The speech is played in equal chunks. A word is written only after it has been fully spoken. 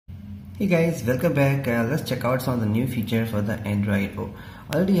Hey guys, welcome back. Let's check out some of the new features for the Android O.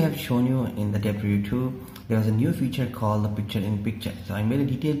 Already I have shown you in the tip review 2, there was a new feature called the picture in picture. So I made a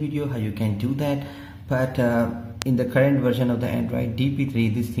detailed video how you can do that, but in the current version of the Android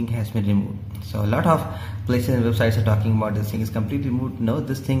DP3, this thing has been removed. So a lot of places and websites are talking about this thing is completely removed. No,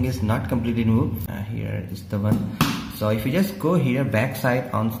 this thing is not completely removed. Here is the one. So if you just go here backside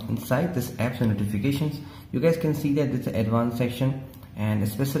on inside this apps and notifications, you guys can see that this is advanced section and a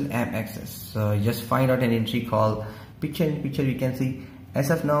special app access. So you just find out an entry called picture in picture. You can see as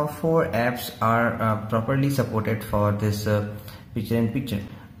of now 4 apps are properly supported for this picture in picture,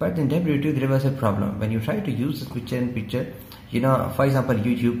 but in W2 there was a problem. When you try to use this picture in picture, for example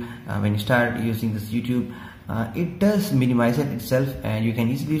YouTube, when you start using this YouTube, it does minimize it itself and you can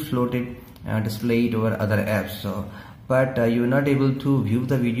easily float it, display it over other apps. But you're not able to view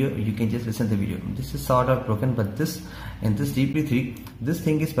the video, you can just listen to the video. This is sort of broken, but in this DP3 this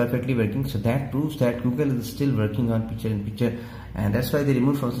thing is perfectly working. So that proves that Google is still working on picture in picture, and that's why they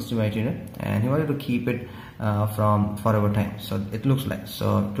removed from system iTuner, and he wanted to keep it from forever time. So it looks like.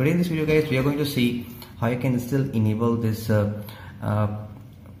 So today in this video guys, we are going to see how you can still enable this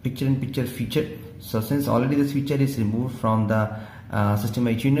picture in picture feature. So since already this feature is removed from the system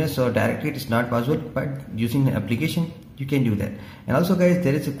iTuner, so directly it is not possible, but using the application you can do that. And also guys,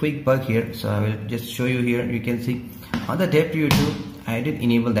 there is a quick bug here, so I will just show you here. You can see on the depth YouTube I did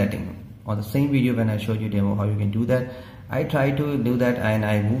enable that thing on the same video when I showed you demo how you can do that. I tried to do that and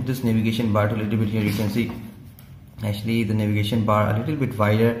I moved this navigation bar to a little bit here. You can see actually the navigation bar a little bit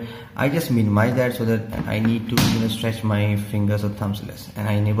wider. I just minimize that so that I need to stretch my fingers or thumbs less, and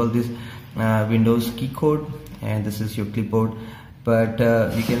I enable this Windows key code, and this is your clipboard. But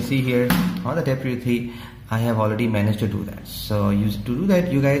you can see here on the tab 3 I have already managed to do that. So to do that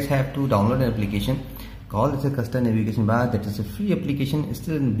you guys have to download an application called as a custom navigation bar. That is a free application. It's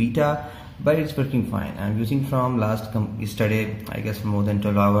still in beta, but it's working fine. I'm using from yesterday, I guess more than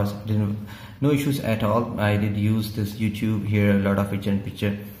 12 hours. No issues at all. I did use this YouTube here, a lot of picture in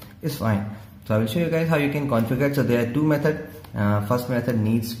picture. It's fine. So I will show you guys how you can configure. So there are 2 methods. First method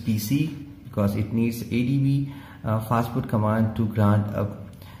needs PC because it needs ADB fastboot command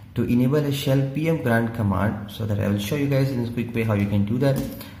to enable a shell PM grant command. So that I will show you guys in a quick way how you can do that.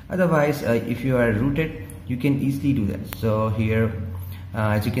 Otherwise, if you are rooted, you can easily do that. So here,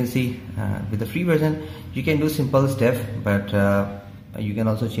 as you can see, with the free version, you can do simple stuff, but you can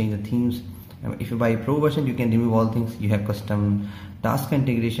also change the themes. If you buy pro version, you can remove all things. You have custom task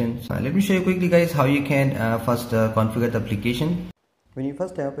integration. So let me show you quickly guys how you can first configure the application. When you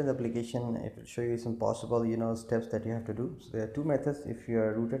first open the application, it will show you some possible steps that you have to do. So there are 2 methods: if you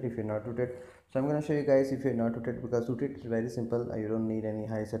are rooted, if you're not rooted. So I'm going to show you guys if you're not rooted, because rooted is very simple. You don't need any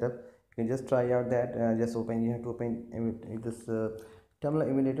high setup. You can just try out that. You have to open this terminal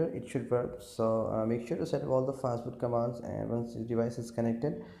emulator. It should work. So make sure to set up all the fastboot commands, and once the device is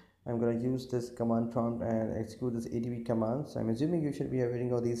connected, I'm going to use this command prompt and execute this ADB command. So I'm assuming you should be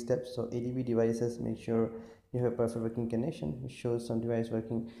awaiting all these steps. So ADB devices, make sure you have a perfect working connection. It shows some device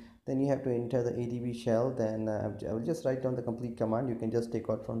working. Then you have to enter the ADB shell. Then I will just write down the complete command. You can just take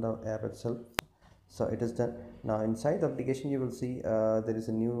out from the app itself. So it is done. Now inside the application you will see there is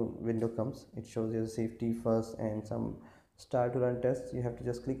a new window comes. It shows you safety first and some start to run test. You have to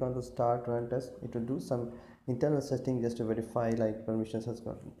just click on the start run test. It will do some internal setting just to verify like permissions has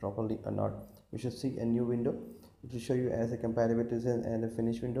gotten properly or not. You should see a new window. It will show you as a compatibility and a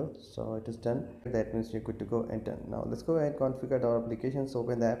finish window. So it is done. That means you're good to go and done. Now let's go ahead and configure our application. So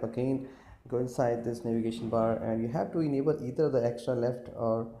open the app again, go inside this navigation bar, and you have to enable either the extra left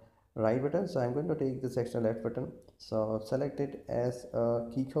or right button. So I'm going to take this extra left button. So select it as a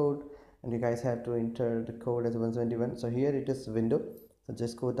key code, and you guys have to enter the code as 171. So here it is window. So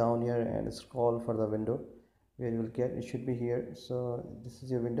just go down here and scroll for the window where you will get it. Should be here. So this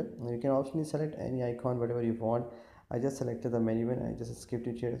is your window. You can optionally select any icon, whatever you want. I just selected the menu and I just skipped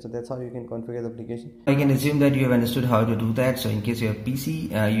it here. So that's how you can configure the application. I can assume that you have understood how to do that. So in case you have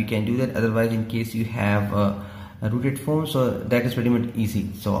PC, you can do that. Otherwise, in case you have a rooted phone, so that is pretty much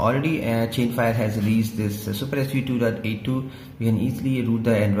easy. So already Chainfire has released this Super SV 2.82. You can easily root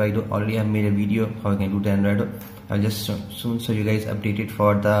the Android. Already I have made a video how you can root the Android. I'll just soon show you guys updated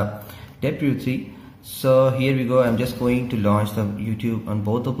for the W3. So here we go. I'm just going to launch the YouTube on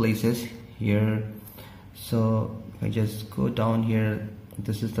both the places here. So I just go down here.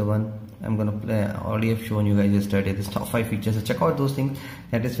 This is the one I'm gonna play. I already have shown you guys yesterday this top 5 features. So check out those things.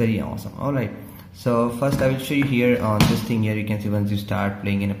 That is very awesome. Alright. So first I will show you here on this thing here. You can see once you start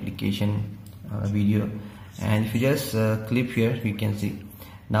playing an application video, and if you just clip here, you can see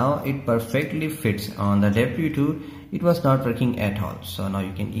now it perfectly fits on the W2. it was not working at all. So now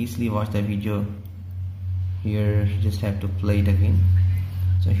you can easily watch the video here. Just have to play it again.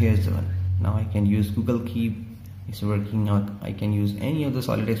 So here's the one. Now I can use Google Keep. It's working out. I can use any of the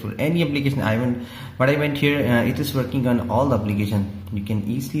solid text for any application. What I went here, it is working on all the application. You can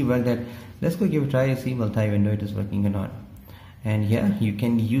easily work that. Let's go give a try. See multi-window, it is working or not. And yeah, you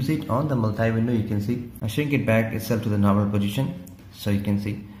can use it on the multi-window. You can see I shrink it back itself to the normal position, so you can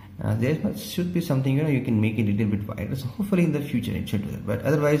see there should be something, you can make it a little bit wider. So hopefully in the future it should do that, but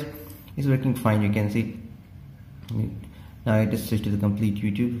otherwise it's working fine. You can see now it is switched to the complete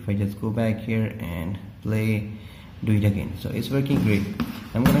YouTube. If I just go back here and play, do it again, so it's working great.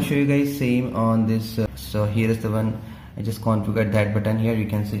 I'm gonna show you guys same on this. So here is the one. I just configured that button here. You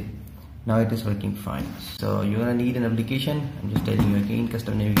can see now it is working fine. So you're gonna need an application. I'm just telling you again,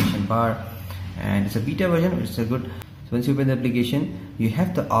 custom navigation bar, and it's a beta version. It's a good. So once you open the application, you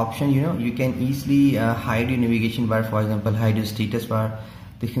have the option, you can easily hide your navigation bar. For example, hide your status bar.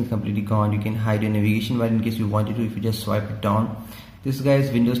 This is completely gone. You can hide your navigation bar in case you wanted to. If you just swipe it down, this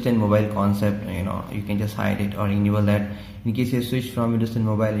guy's Windows 10 mobile concept, you can just hide it or enable that. In case you switch from Windows 10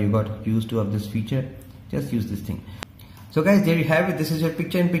 mobile, you got used to of this feature, just use this thing. So guys, there you have it. This is your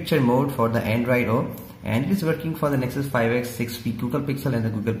picture-in-picture mode for the Android O, and it is working for the Nexus 5X 6P Google Pixel and the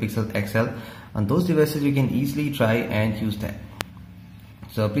Google Pixel XL. On those devices you can easily try and use that.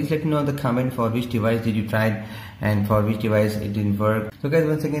 So please let me know in the comment for which device did you try and for which device it didn't work. So guys,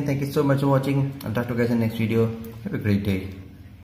 once again, thank you so much for watching. I'll talk to you guys in the next video. Have a great day.